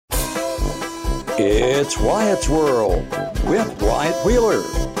It's Wyatt's World with Wyatt Wheeler.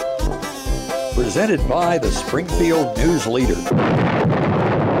 Presented by the Springfield News Leader.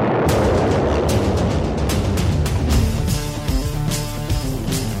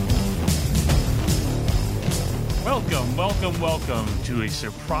 Welcome to a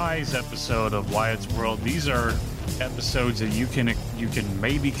surprise episode of Wyatt's World. These are episodes that you can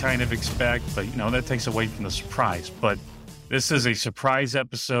maybe kind of expect, but that takes away from the surprise. But this is a surprise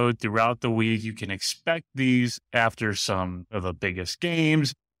episode throughout the week. You can expect these after some of the biggest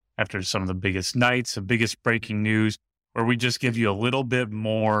games, after some of the biggest nights, the biggest breaking news, where we just give you a little bit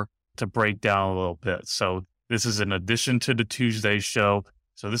more to break down a little bit. So this is an addition to the Tuesday show.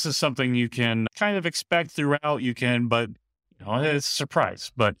 So this is something you can kind of expect throughout. But it's a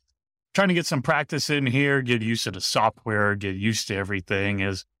surprise. But trying to get some practice in here, get used to the software, get used to everything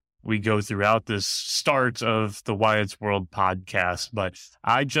as we go throughout this start of the Wyatt's World podcast. But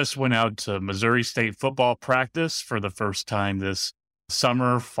I just went out to Missouri State football practice for the first time this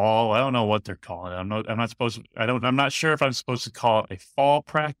summer, fall. I don't know what they're calling it. I'm not sure if I'm supposed to call it a fall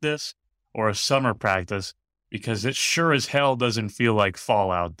practice or a summer practice, because it sure as hell doesn't feel like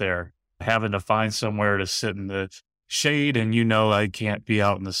fall out there. Having to find somewhere to sit in the shade, and I can't be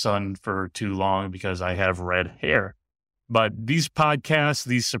out in the sun for too long because I have red hair. But these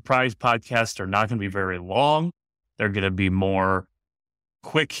surprise podcasts are not going to be very long. They're going to be more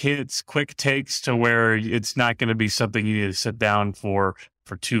quick hits, quick takes, to where it's not going to be something you need to sit down for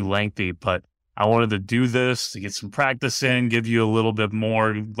too lengthy. But I wanted to do this to get some practice in, give you a little bit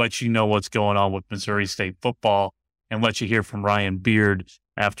more, let you know what's going on with Missouri State football, and let you hear from Ryan Beard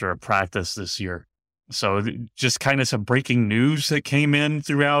after a practice this year. So just kind of some breaking news that came in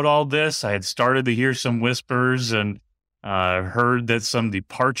throughout all this. I had started to hear some whispers and heard that some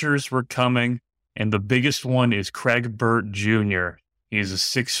departures were coming. And the biggest one is Craig Burt Jr. He's a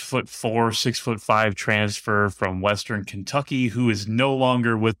 6'4", 6'5" transfer from Western Kentucky who is no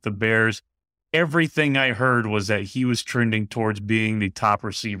longer with the Bears. Everything I heard was that he was trending towards being the top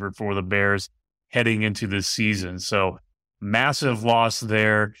receiver for the Bears heading into this season. So massive loss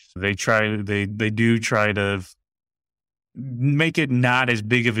there. They do try to make it not as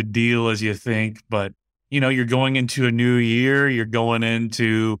big of a deal as you think, but you're going into a new year. You're going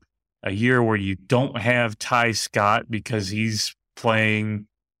into a year where you don't have Ty Scott because he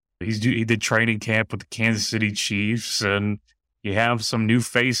did training camp with the Kansas City Chiefs, and you have some new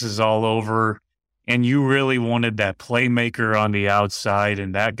faces all over, and you really wanted that playmaker on the outside,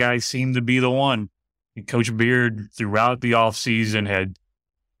 and that guy seemed to be the one. And Coach Beard, throughout the offseason, had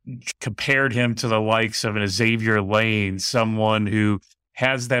compared him to the likes of an Xavier Lane, someone who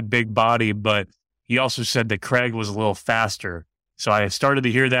has that big body, but he also said that Craig was a little faster. So I started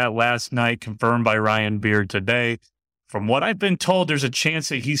to hear that last night, confirmed by Ryan Beard today. From what I've been told, there's a chance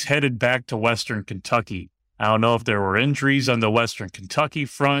that he's headed back to Western Kentucky. I don't know if there were injuries on the Western Kentucky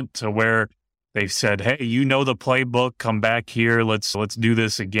front to where they've said, hey, the playbook, come back here. Let's do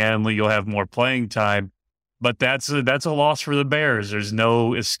this again. You'll have more playing time. But that's a loss for the Bears. There's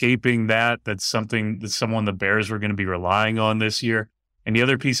no escaping that. That's someone the Bears were going to be relying on this year. And the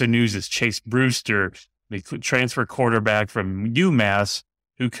other piece of news is Chase Brewster, the transfer quarterback from UMass,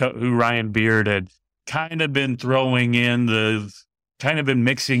 who Ryan Beard had kind of been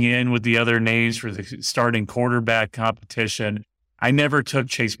mixing in with the other names for the starting quarterback competition. I never took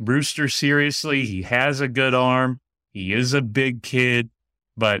Chase Brewster seriously. He has a good arm. He is a big kid,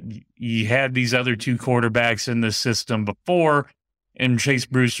 but he had these other two quarterbacks in the system before, and Chase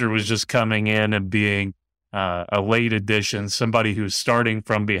Brewster was just coming in and being a late addition, somebody who's starting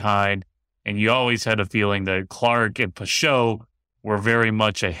from behind. And you always had a feeling that Clark and Pachot were very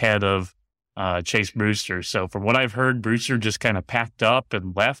much ahead of Chase Brewster. So from what I've heard, Brewster just kind of packed up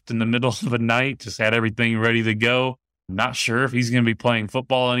and left in the middle of the night, just had everything ready to go. I'm not sure if he's going to be playing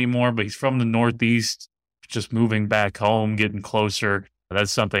football anymore, but he's from the Northeast, just moving back home, getting closer. That's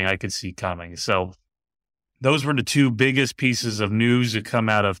something I could see coming. So those were the two biggest pieces of news that come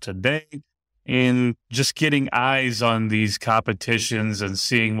out of today. And just getting eyes on these competitions and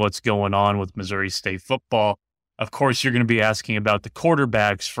seeing what's going on with Missouri State football. Of course, you're going to be asking about the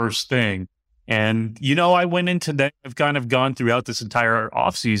quarterbacks first thing. And, I went in today, I've kind of gone throughout this entire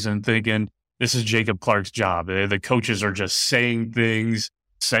offseason thinking this is Jacob Clark's job. The coaches are just saying things,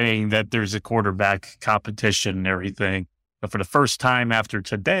 saying that there's a quarterback competition and everything. But for the first time after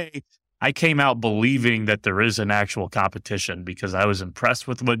today, I came out believing that there is an actual competition because I was impressed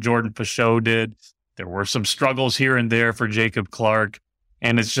with what Jordan Pachot did. There were some struggles here and there for Jacob Clark,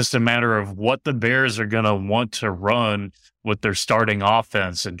 and it's just a matter of what the Bears are going to want to run with their starting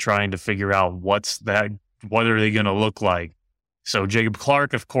offense and trying to figure out what are they going to look like. So Jacob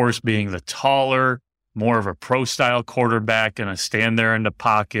Clark, of course, being the taller, more of a pro-style quarterback, going to stand there in the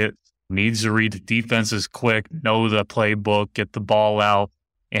pocket, needs to read the defenses quick, know the playbook, get the ball out.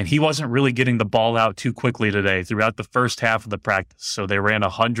 And he wasn't really getting the ball out too quickly today throughout the first half of the practice. So they ran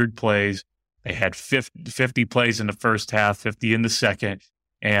 100 plays. They had 50 plays in the first half, 50 in the second.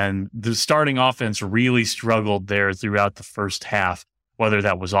 And the starting offense really struggled there throughout the first half, whether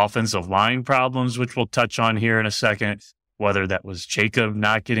that was offensive line problems, which we'll touch on here in a second, whether that was Jacob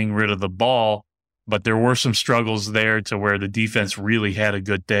not getting rid of the ball. But there were some struggles there to where the defense really had a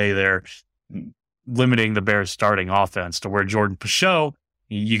good day there, limiting the Bears' starting offense to where Jordan Pachot,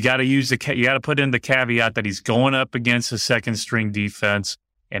 you got to put in the caveat that he's going up against a second string defense.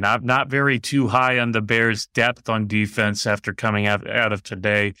 And I'm not very too high on the Bears' depth on defense after coming out of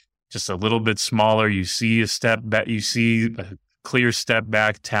today. Just a little bit smaller. You see a clear step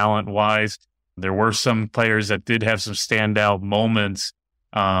back talent wise. There were some players that did have some standout moments.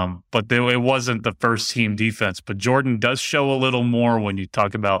 But it wasn't the first team defense. But Jordan does show a little more when you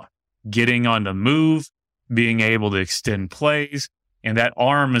talk about getting on the move, being able to extend plays. And that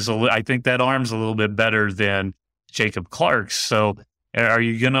arm I think that arm's a little bit better than Jacob Clark's. So are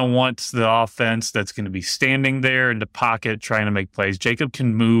you going to want the offense that's going to be standing there in the pocket trying to make plays? Jacob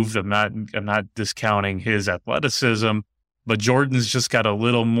can move. I'm not discounting his athleticism, but Jordan's just got a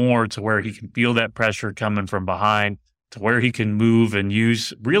little more to where he can feel that pressure coming from behind, to where he can move and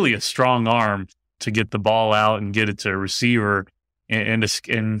use really a strong arm to get the ball out and get it to a receiver, and the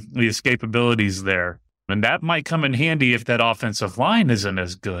escapability's there. And that might come in handy if that offensive line isn't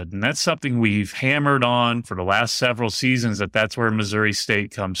as good. And that's something we've hammered on for the last several seasons, that's where Missouri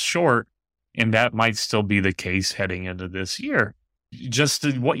State comes short. And that might still be the case heading into this year.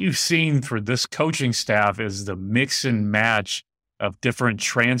 Just what you've seen for this coaching staff is the mix and match of different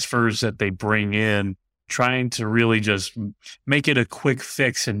transfers that they bring in, trying to really just make it a quick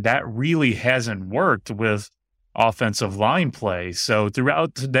fix. And that really hasn't worked with offensive line play. So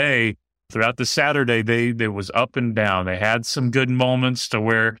throughout the Saturday, they was up and down. They had some good moments to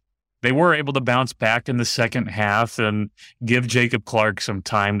where they were able to bounce back in the second half and give Jacob Clark some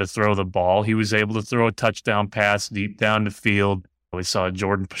time to throw the ball. He was able to throw a touchdown pass deep down the field. We saw a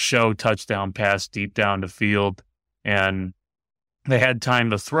Jordan Pachot touchdown pass deep down the field, and they had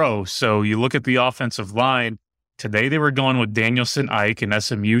time to throw. So you look at the offensive line. Today they were going with Danielson Ike, an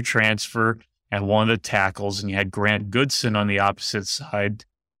SMU transfer, at one of the tackles, and you had Grant Goodson on the opposite side.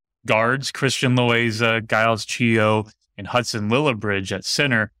 Guards, Christian Loaiza, Giles Chio, and Hudson Lillibridge at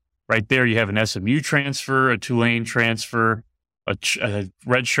center. Right there, you have an SMU transfer, a Tulane transfer, a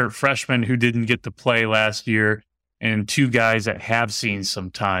redshirt freshman who didn't get to play last year, and two guys that have seen some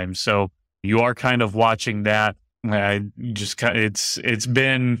time. So you are kind of watching that. It's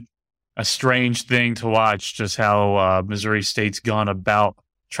been a strange thing to watch, just how Missouri State's gone about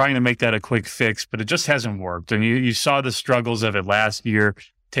trying to make that a quick fix, but it just hasn't worked. And you saw the struggles of it last year,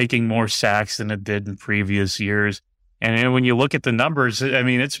 taking more sacks than it did in previous years. And when you look at the numbers, I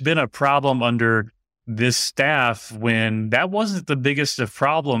mean, it's been a problem under this staff when that wasn't the biggest of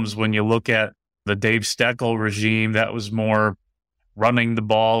problems. When you look at the Dave Steckel regime, that was more running the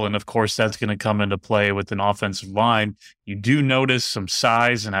ball. And of course, that's going to come into play with an offensive line. You do notice some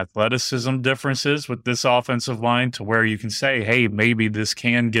size and athleticism differences with this offensive line to where you can say, hey, maybe this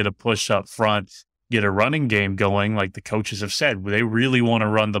can get a push up front, get a running game going. Like the coaches have said, they really want to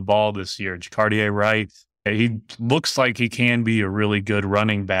run the ball this year. Jacardier Wright, he looks like he can be a really good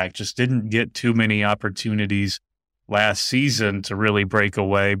running back, just didn't get too many opportunities last season to really break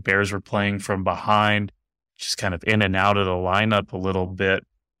away. Bears were playing from behind, just kind of in and out of the lineup a little bit.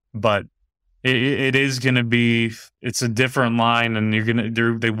 But it is going to be, it's a different line, and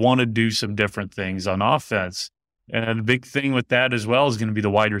they want to do some different things on offense. And the big thing with that as well is going to be the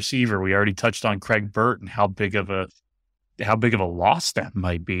wide receiver. We already touched on Craig Burt and how big of a loss that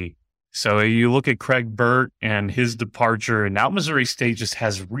might be. So you look at Craig Burt and his departure, and now Missouri State just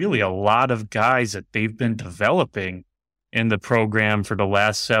has really a lot of guys that they've been developing in the program for the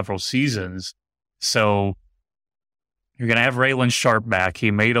last several seasons. So you're going to have Raylan Sharp back.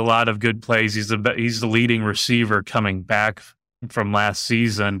 He made a lot of good plays. He's the leading receiver coming back from last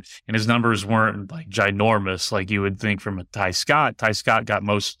season, and his numbers weren't like ginormous like you would think from a Ty Scott. Ty Scott got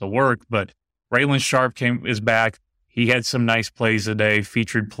most of the work, but Raylan Sharp is back. He had some nice plays today,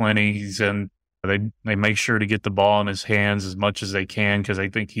 featured plenty, and they make sure to get the ball in his hands as much as they can because I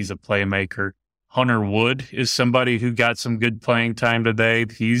think he's a playmaker. Hunter Wood is somebody who got some good playing time today.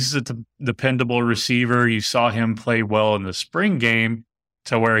 He's a dependable receiver. You saw him play well in the spring game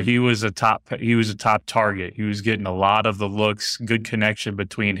to where he was a top target. He was getting a lot of the looks, good connection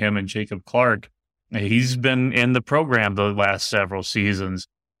between him and Jacob Clark. He's been in the program the last several seasons.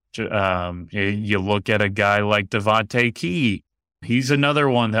 You look at a guy like Devontae Key. He's another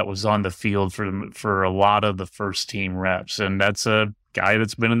one that was on the field for a lot of the first team reps. And that's a guy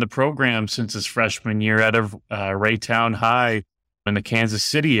that's been in the program since his freshman year out of Raytown High in the Kansas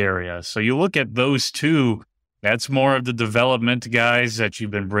City area. So you look at those two, that's more of the development guys that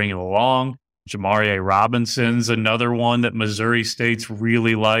you've been bringing along. Jamaria Robinson's another one that Missouri State's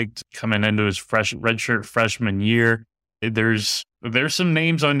really liked coming into his redshirt freshman year. There's some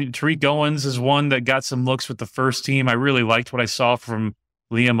names on Tariq Owens is one that got some looks with the first team. I really liked what I saw from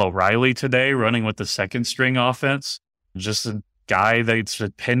Liam O'Reilly today, running with the second string offense. Just a guy that's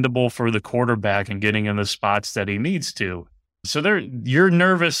dependable for the quarterback and getting in the spots that he needs to. So you're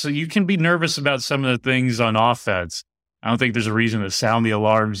nervous. You can be nervous about some of the things on offense. I don't think there's a reason to sound the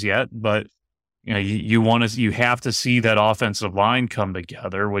alarms yet, but you have to see that offensive line come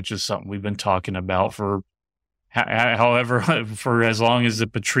together, which is something we've been talking about for as long as the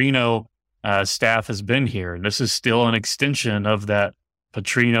Petrino staff has been here. And this is still an extension of that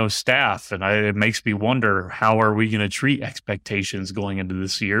Petrino staff. And it makes me wonder, how are we going to treat expectations going into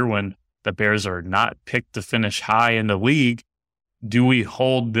this year when the Bears are not picked to finish high in the league? Do we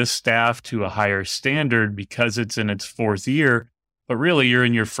hold this staff to a higher standard because it's in its fourth year? But really, you're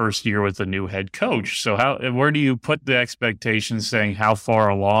in your first year with a new head coach. So where do you put the expectations, saying how far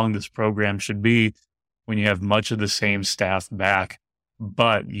along this program should be when you have much of the same staff back,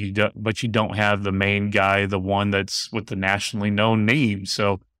 but you don't have the main guy, the one that's with the nationally known name?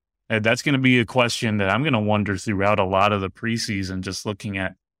 So that's going to be a question that I'm going to wonder throughout a lot of the preseason, just looking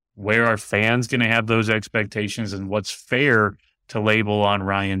at where are fans going to have those expectations and what's fair to label on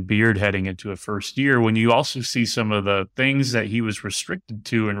Ryan Beard heading into a first year, when you also see some of the things that he was restricted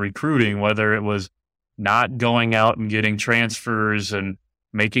to in recruiting, whether it was not going out and getting transfers and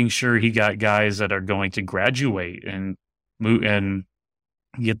making sure he got guys that are going to graduate and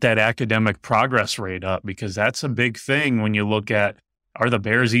get that academic progress rate up, because that's a big thing when you look at, are the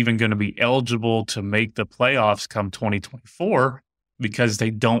Bears even going to be eligible to make the playoffs come 2024 because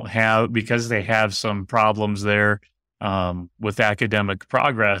they have some problems there with academic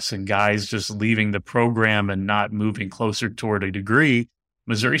progress and guys just leaving the program and not moving closer toward a degree.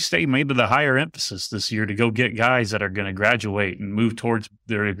 Missouri State made the higher emphasis this year to go get guys that are going to graduate and move towards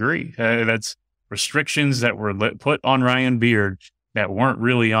their degree. That's restrictions that were put on Ryan Beard that weren't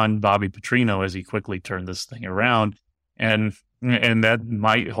really on Bobby Petrino as he quickly turned this thing around. And that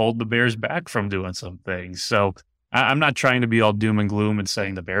might hold the Bears back from doing some things. So I'm not trying to be all doom and gloom and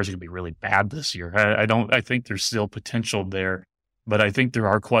saying the Bears are going to be really bad this year. I think there's still potential there, but I think there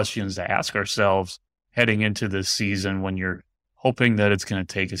are questions to ask ourselves heading into this season when you're hoping that it's going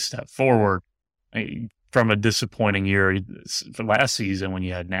to take a step forward from a disappointing year for last season when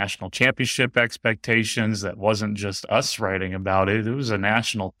you had national championship expectations. That wasn't just us writing about it. It was a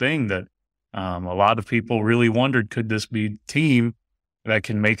national thing that a lot of people really wondered, could this be a team that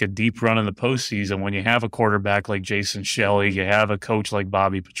can make a deep run in the postseason when you have a quarterback like Jason Shelley, you have a coach like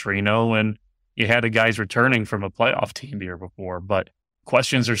Bobby Petrino, and you had guys returning from a playoff team the year before. But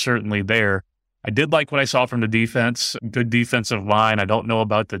questions are certainly there. I did like what I saw from the defense, good defensive line. I don't know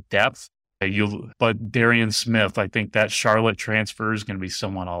about the depth, but Darian Smith, I think that Charlotte transfer is going to be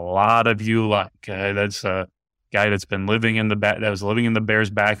someone a lot of you like. That's a guy that's been living in the Bears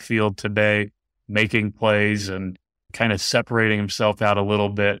backfield today, making plays and kind of separating himself out a little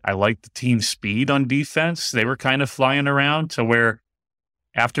bit. I like the team's speed on defense. They were kind of flying around to where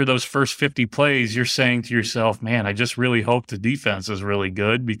after those first 50 plays, you're saying to yourself, man, I just really hope the defense is really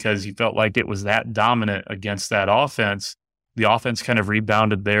good, because you felt like it was that dominant against that offense. The offense kind of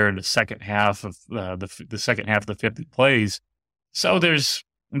rebounded there in the second half of the 50 plays. So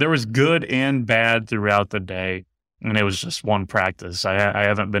there was good and bad throughout the day, and it was just one practice. I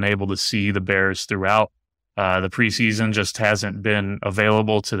haven't been able to see the Bears throughout. The preseason just hasn't been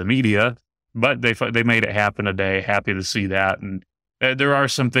available to the media, but they made it happen today. Happy to see that. And there are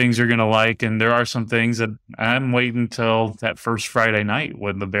some things you're going to like, and there are some things that I'm waiting until that first Friday night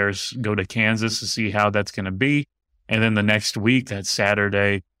when the Bears go to Kansas to see how that's going to be. And then the next week, that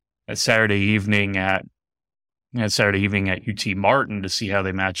Saturday evening at UT Martin, to see how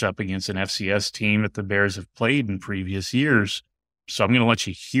they match up against an FCS team that the Bears have played in previous years. So I'm going to let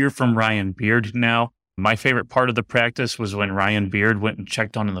you hear from Ryan Beard now. My favorite part of the practice was when Ryan Beard went and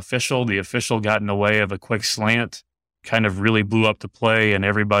checked on an official. The official got in the way of a quick slant, kind of really blew up the play, and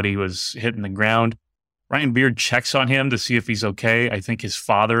everybody was hitting the ground. Ryan Beard checks on him to see if he's okay. I think his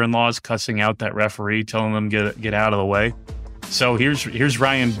father-in-law is cussing out that referee, telling him get out of the way. So here's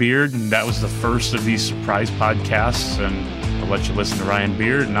Ryan Beard, and that was the first of these surprise podcasts. And I'll let you listen to Ryan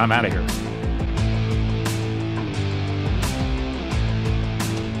Beard, and I'm out of here.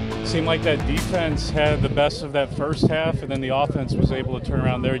 Seemed like that defense had the best of that first half, and then the offense was able to turn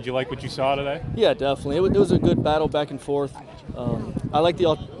around there. Did you like what you saw today? Yeah, definitely. It was a good battle back and forth. I like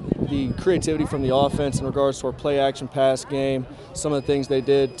the creativity from the offense in regards to our play action pass game, some of the things they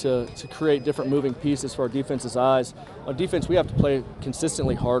did to create different moving pieces for our defense's eyes. On defense, we have to play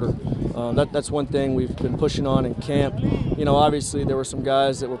consistently harder. That's one thing we've been pushing on in camp. You know, obviously there were some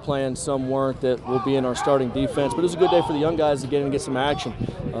guys that were playing, some weren't, that will be in our starting defense, but it was a good day for the young guys to get in and get some action.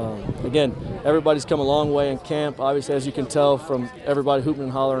 Again, everybody's come a long way in camp. Obviously, as you can tell from everybody hooping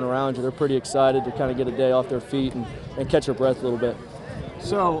and hollering around you, they're pretty excited to kind of get a day off their feet and catch their breath a little bit.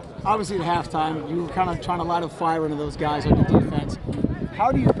 So, obviously at halftime, you were kind of trying to light a fire into those guys on your defense.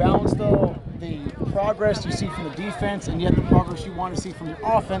 How do you balance, though, the progress you see from the defense and yet the progress you want to see from your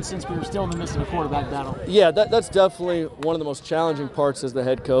offense, since we were still in the midst of a quarterback battle? Yeah, that's definitely one of the most challenging parts as the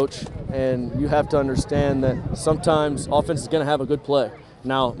head coach, and you have to understand that sometimes offense is going to have a good play.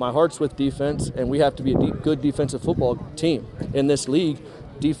 Now, my heart's with defense, and we have to be a good defensive football team in this league.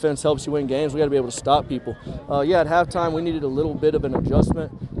 Defense helps you win games. We got to be able to stop people. At halftime, we needed a little bit of an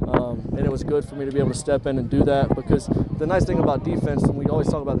adjustment, and it was good for me to be able to step in and do that, because the nice thing about defense, and we always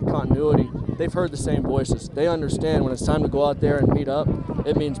talk about the continuity, they've heard the same voices. They understand when it's time to go out there and meet up,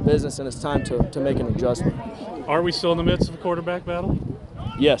 it means business, and it's time to make an adjustment. Are we still in the midst of a quarterback battle?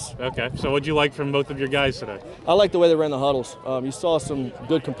 Yes. Okay. So what'd you like from both of your guys today? I like the way they ran the huddles. You saw some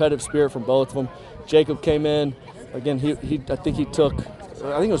good competitive spirit from both of them. Jacob came in. Again, I think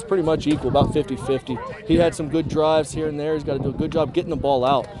it was pretty much equal, about 50-50. He had some good drives here and there. He's got to do a good job getting the ball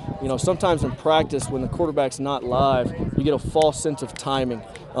out. You know, sometimes in practice when the quarterback's not live, you get a false sense of timing.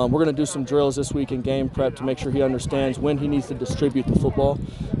 We're going to do some drills this week in game prep to make sure he understands when he needs to distribute the football.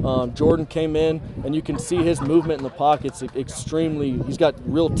 Jordan came in, and you can see his movement in the pockets he's got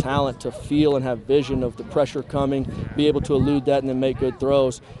real talent to feel and have vision of the pressure coming, be able to elude that and then make good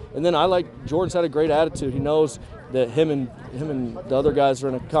throws. And then Jordan's had a great attitude. He knows that him and the other guys are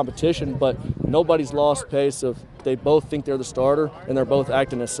in a competition, but nobody's lost pace of they both think they're the starter, and they're both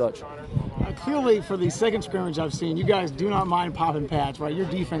acting as such. Clearly, for the second scrimmage I've seen, you guys do not mind popping pads, right? Your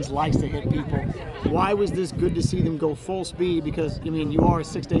defense likes to hit people. Why was this good to see them go full speed? Because, I mean, you are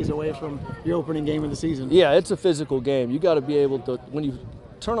 6 days away from your opening game of the season. Yeah, it's a physical game. You got to be able to, when you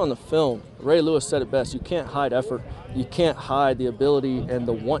turn on the film, Ray Lewis said it best, you can't hide effort. You can't hide the ability and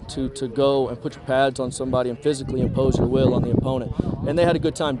the want to go and put your pads on somebody and physically impose your will on the opponent. And they had a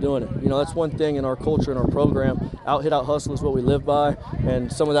good time doing it. You know, that's one thing in our culture and our program. Out hit, out hustle is what we live by,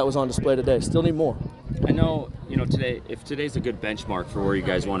 and some of that was on display today. Still need more. I know, today, if today's a good benchmark for where you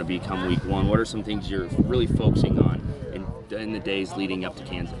guys want to be come week one, what are some things you're really focusing on in the days leading up to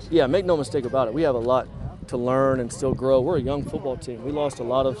Kansas? Yeah, make no mistake about it. We have a lot to learn and still grow. We're a young football team. We lost a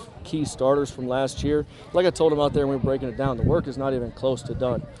lot of key starters from last year. Like I told them out there when we were breaking it down, the work is not even close to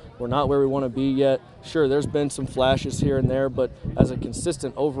done. We're not where we want to be yet. Sure, there's been some flashes here and there, but as a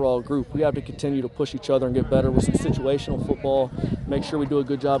consistent overall group, we have to continue to push each other and get better with some situational football, make sure we do a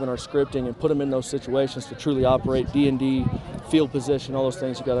good job in our scripting and put them in those situations to truly operate D&D, field position, all those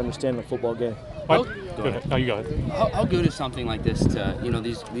things you got to understand in a football game. Go ahead. Oh, you go ahead. How good is something like this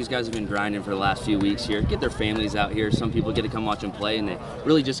to, these guys have been grinding for the last few weeks here, get their families out here. Some people get to come watch them play, and they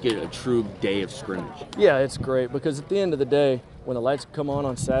really just get a true day of scrimmage. Yeah, it's great because at the end of the day, when the lights come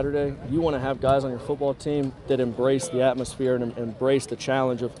on Saturday, you want to have guys on your football team that embrace the atmosphere and embrace the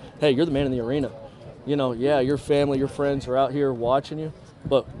challenge of, hey, you're the man in the arena. You know, yeah, your family, your friends are out here watching you,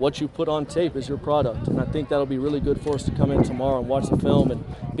 but what you put on tape is your product. And I think that'll be really good for us to come in tomorrow and watch the film and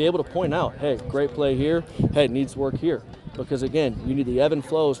be able to point out, hey, great play here, hey, it needs work here. Because, again, you need the ebb and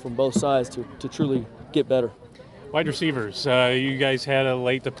flows from both sides to truly get better. Wide receivers, you guys had a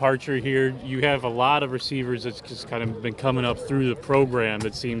late departure here. You have a lot of receivers that's just kind of been coming up through the program.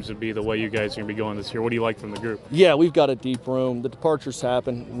 That seems to be the way you guys are going to be going this year. What do you like from the group? Yeah, we've got a deep room. The departures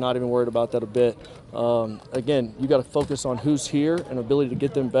happen. Not even worried about that a bit. Again, you got to focus on who's here and ability to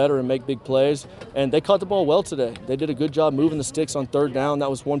get them better and make big plays. And they caught the ball well today. They did a good job moving the sticks on third down. That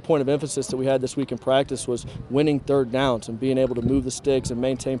was one point of emphasis that we had this week in practice, was winning third downs and being able to move the sticks and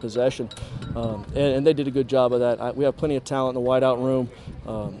maintain possession. And they did a good job of that. We have plenty of talent in the wideout room,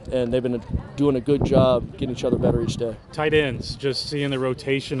 and they've been doing a good job getting each other better each day. Tight ends, just seeing the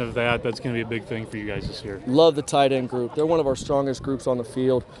rotation of that's going to be a big thing for you guys this year. Love the tight end group. They're one of our strongest groups on the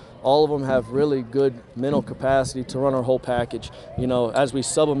field. All of them have really good mental capacity to run our whole package. You know, as we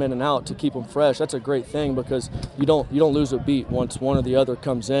sub them in and out to keep them fresh, that's a great thing because you don't lose a beat once one or the other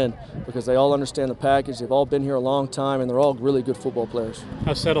comes in, because they all understand the package. They've all been here a long time, and they're all really good football players.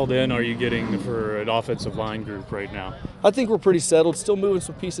 How settled in are you getting for an offensive line group right now? I think we're pretty settled, still moving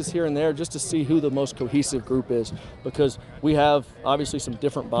some pieces here and there just to see who the most cohesive group is, because we have obviously some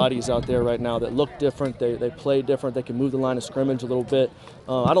different bodies out there right now that look different, they play different, they can move the line of scrimmage a little bit.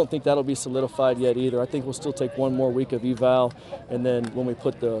 I don't think that'll be solidified yet either. I think we'll still take one more week of eval, and then when we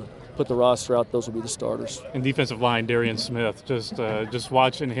put the roster out, those will be the starters. And defensive line, Darian Smith, just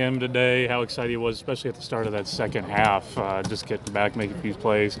watching him today, how excited he was, especially at the start of that second half, just getting back, making a few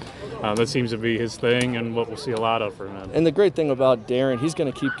plays. That seems to be his thing and what we'll see a lot of from him. And the great thing about Darian, he's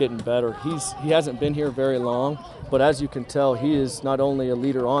going to keep getting better. He hasn't been here very long, but as you can tell, he is not only a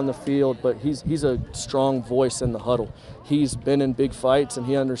leader on the field, but he's a strong voice in the huddle. He's been in big fights, and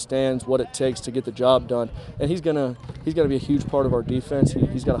he understands what it takes to get the job done. And he's gonna be a huge part of our defense.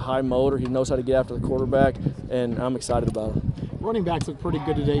 He's got a high motor. He knows how to get after the quarterback, and I'm excited about him. Running backs look pretty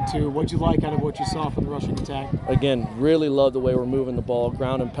good today too. What'd you like out of what you saw from the rushing attack? Again, really love the way we're moving the ball,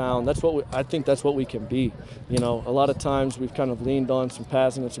 ground and pound. I think that's what we can be. You know, a lot of times we've kind of leaned on some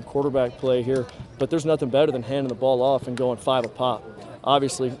passing and some quarterback play here, but there's nothing better than handing the ball off and going 5 a pop.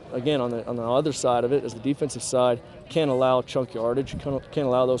 Obviously, again, on the other side of it, as the defensive side, can't allow chunk yardage, can't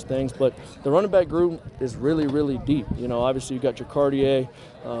allow those things. But the running back group is really, really deep. You know, obviously you've got your Cartier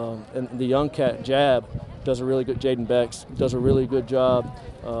and the young cat Jab does a really good. Jaden Becks does a really good job,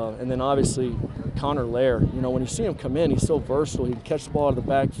 and then obviously Connor Lair. You know, when you see him come in, he's so versatile. He can catch the ball out of the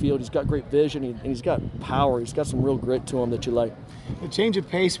backfield. He's got great vision, and he's got power. He's got some real grit to him that you like. The change of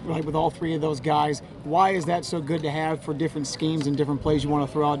pace, like with all three of those guys, why is that so good to have for different schemes and different plays you want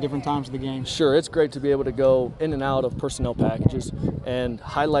to throw out at different times of the game? Sure, it's great to be able to go in and out of personnel packages and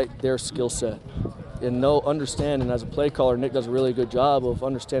highlight their skill set. And understanding, as a play caller, Nick does a really good job of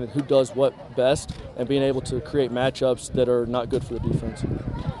understanding who does what best and being able to create matchups that are not good for the defense.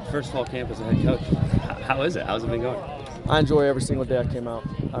 First fall camp as a head coach, how is it? How's it been going? I enjoy every single day I came out.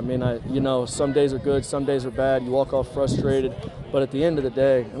 I mean, some days are good, some days are bad. You walk off frustrated, but at the end of the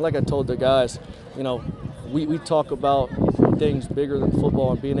day, and like I told the guys, you know, we talk about things bigger than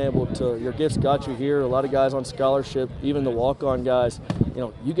football and being able to, your gifts got you here. A lot of guys on scholarship, even the walk-on guys, you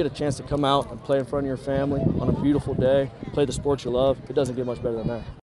know, you get a chance to come out and play in front of your family on a beautiful day, play the sport you love. It doesn't get much better than that.